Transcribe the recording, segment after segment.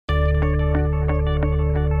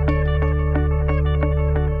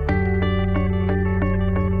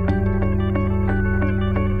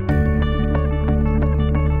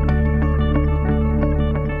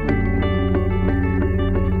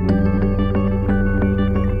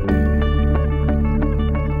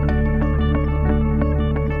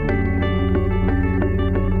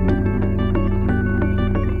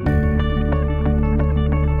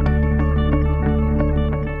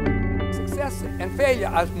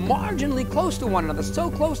are marginally close to one another,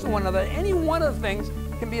 so close to one another, any one of the things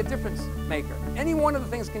can be a difference maker. Any one of the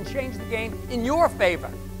things can change the game in your favor,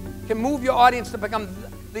 can move your audience to become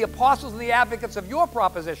the apostles and the advocates of your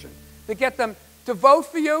proposition, to get them to vote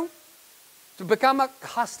for you, to become a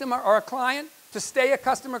customer or a client, to stay a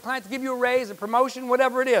customer or client, to give you a raise, a promotion,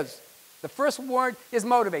 whatever it is. The first word is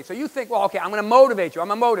motivate. So you think, well, okay, I'm going to motivate you. I'm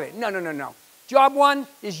going to motivate. No, no, no, no. Job one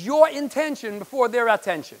is your intention before their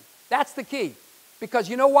attention. That's the key. Because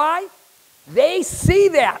you know why? They see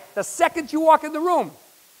that the second you walk in the room.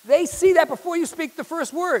 They see that before you speak the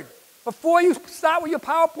first word. Before you start with your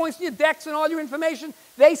PowerPoints and your decks and all your information,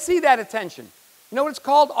 they see that attention. You know what it's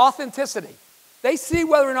called? Authenticity. They see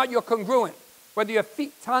whether or not you're congruent, whether your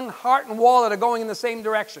feet, tongue, heart, and wallet are going in the same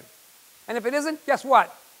direction. And if it isn't, guess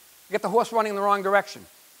what? You get the horse running in the wrong direction.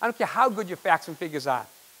 I don't care how good your facts and figures are.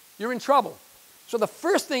 You're in trouble. So the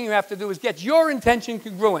first thing you have to do is get your intention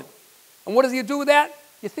congruent. And what do you do with that?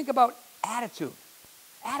 You think about attitude.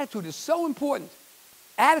 Attitude is so important.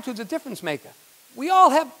 Attitude's a difference maker. We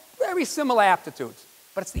all have very similar aptitudes,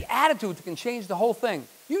 but it's the attitude that can change the whole thing.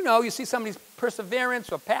 You know, you see somebody's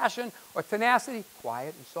perseverance or passion or tenacity,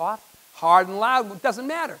 quiet and soft, hard and loud, it doesn't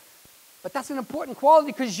matter. But that's an important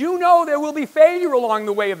quality because you know there will be failure along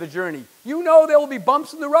the way of the journey. You know there will be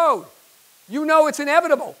bumps in the road. You know it's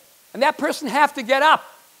inevitable. And that person has to get up.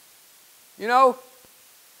 You know,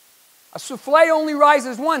 a souffle only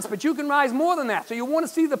rises once, but you can rise more than that. So you want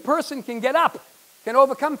to see the person can get up, can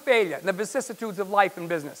overcome failure and the vicissitudes of life and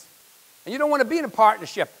business. And you don't want to be in a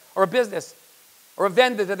partnership or a business or a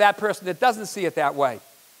vendor to that person that doesn't see it that way.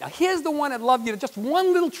 Now here's the one I'd love you to, just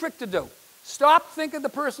one little trick to do. Stop thinking of the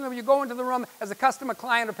person when you go into the room as a customer,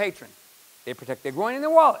 client, or patron. They protect their groin and their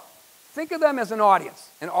wallet. Think of them as an audience.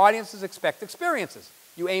 And audiences expect experiences.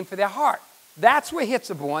 You aim for their heart. That's where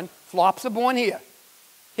hits are born. Flops are born here.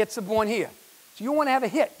 Hits are born here. So you want to have a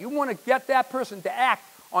hit. You want to get that person to act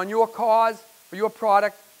on your cause, for your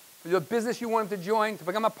product, for your business you want them to join, to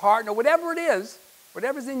become a partner, whatever it is,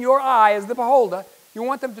 whatever's in your eye as the beholder, you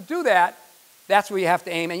want them to do that. That's where you have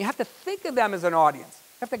to aim. And you have to think of them as an audience.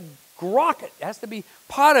 You have to grok it. It has to be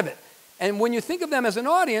part of it. And when you think of them as an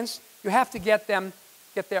audience, you have to get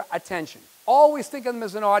their attention. Always think of them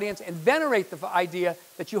as an audience and venerate the idea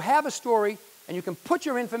that you have a story and you can put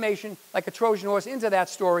your information like a Trojan horse into that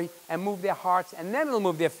story and move their hearts, and then it'll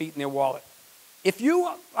move their feet and their wallet. If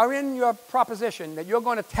you are in your proposition that you're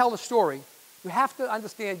going to tell a story, you have to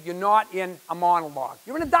understand you're not in a monologue.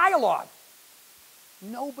 You're in a dialogue.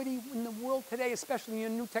 Nobody in the world today, especially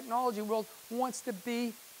in the new technology world, wants to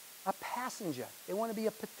be a passenger. They want to be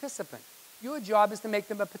a participant. Your job is to make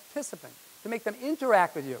them a participant, to make them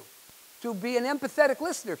interact with you, to be an empathetic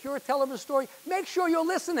listener. If you're telling a story, make sure you're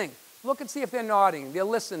listening. Look and see if they're nodding, they're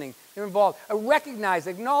listening, they're involved. Recognize,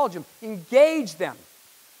 acknowledge them, engage them.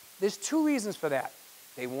 There's two reasons for that.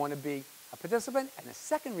 They want to be a participant, and the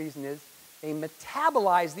second reason is they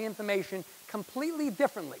metabolize the information completely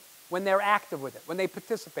differently when they're active with it, when they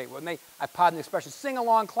participate, when they, pardon the expression, sing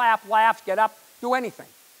along, clap, laugh, get up, do anything.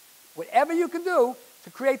 Whatever you can do to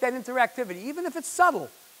create that interactivity, even if it's subtle,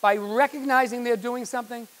 by recognizing they're doing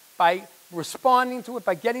something, by responding to it,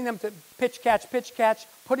 by getting them to pitch, catch,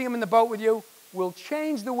 putting them in the boat with you, will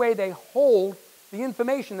change the way they hold the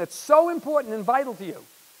information that's so important and vital to you.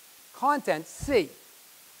 Content, C,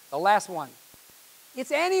 the last one.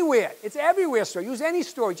 It's anywhere. It's everywhere, story. Use any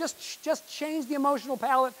story. Just change the emotional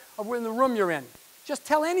palette of where in the room you're in. Just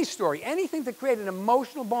tell any story, anything to create an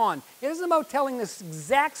emotional bond. It isn't about telling this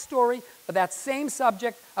exact story for that same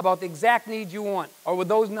subject about the exact need you want or with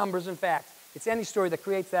those numbers and facts. It's any story that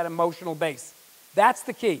creates that emotional base. That's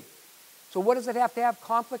the key. So what does it have to have?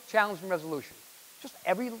 Conflict, challenge, and resolution. Just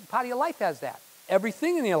every part of your life has that.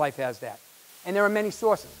 Everything in your life has that. And there are many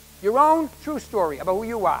sources. Your own true story about who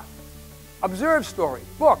you are. Observed story,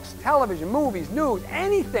 books, television, movies, news,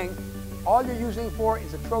 anything. All you're using for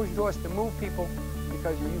is a Trojan horse to move people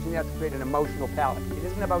because you're using that to create an emotional palette. It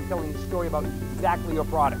isn't about telling a story about exactly your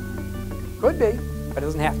product. Could be, but it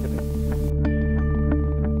doesn't have to be.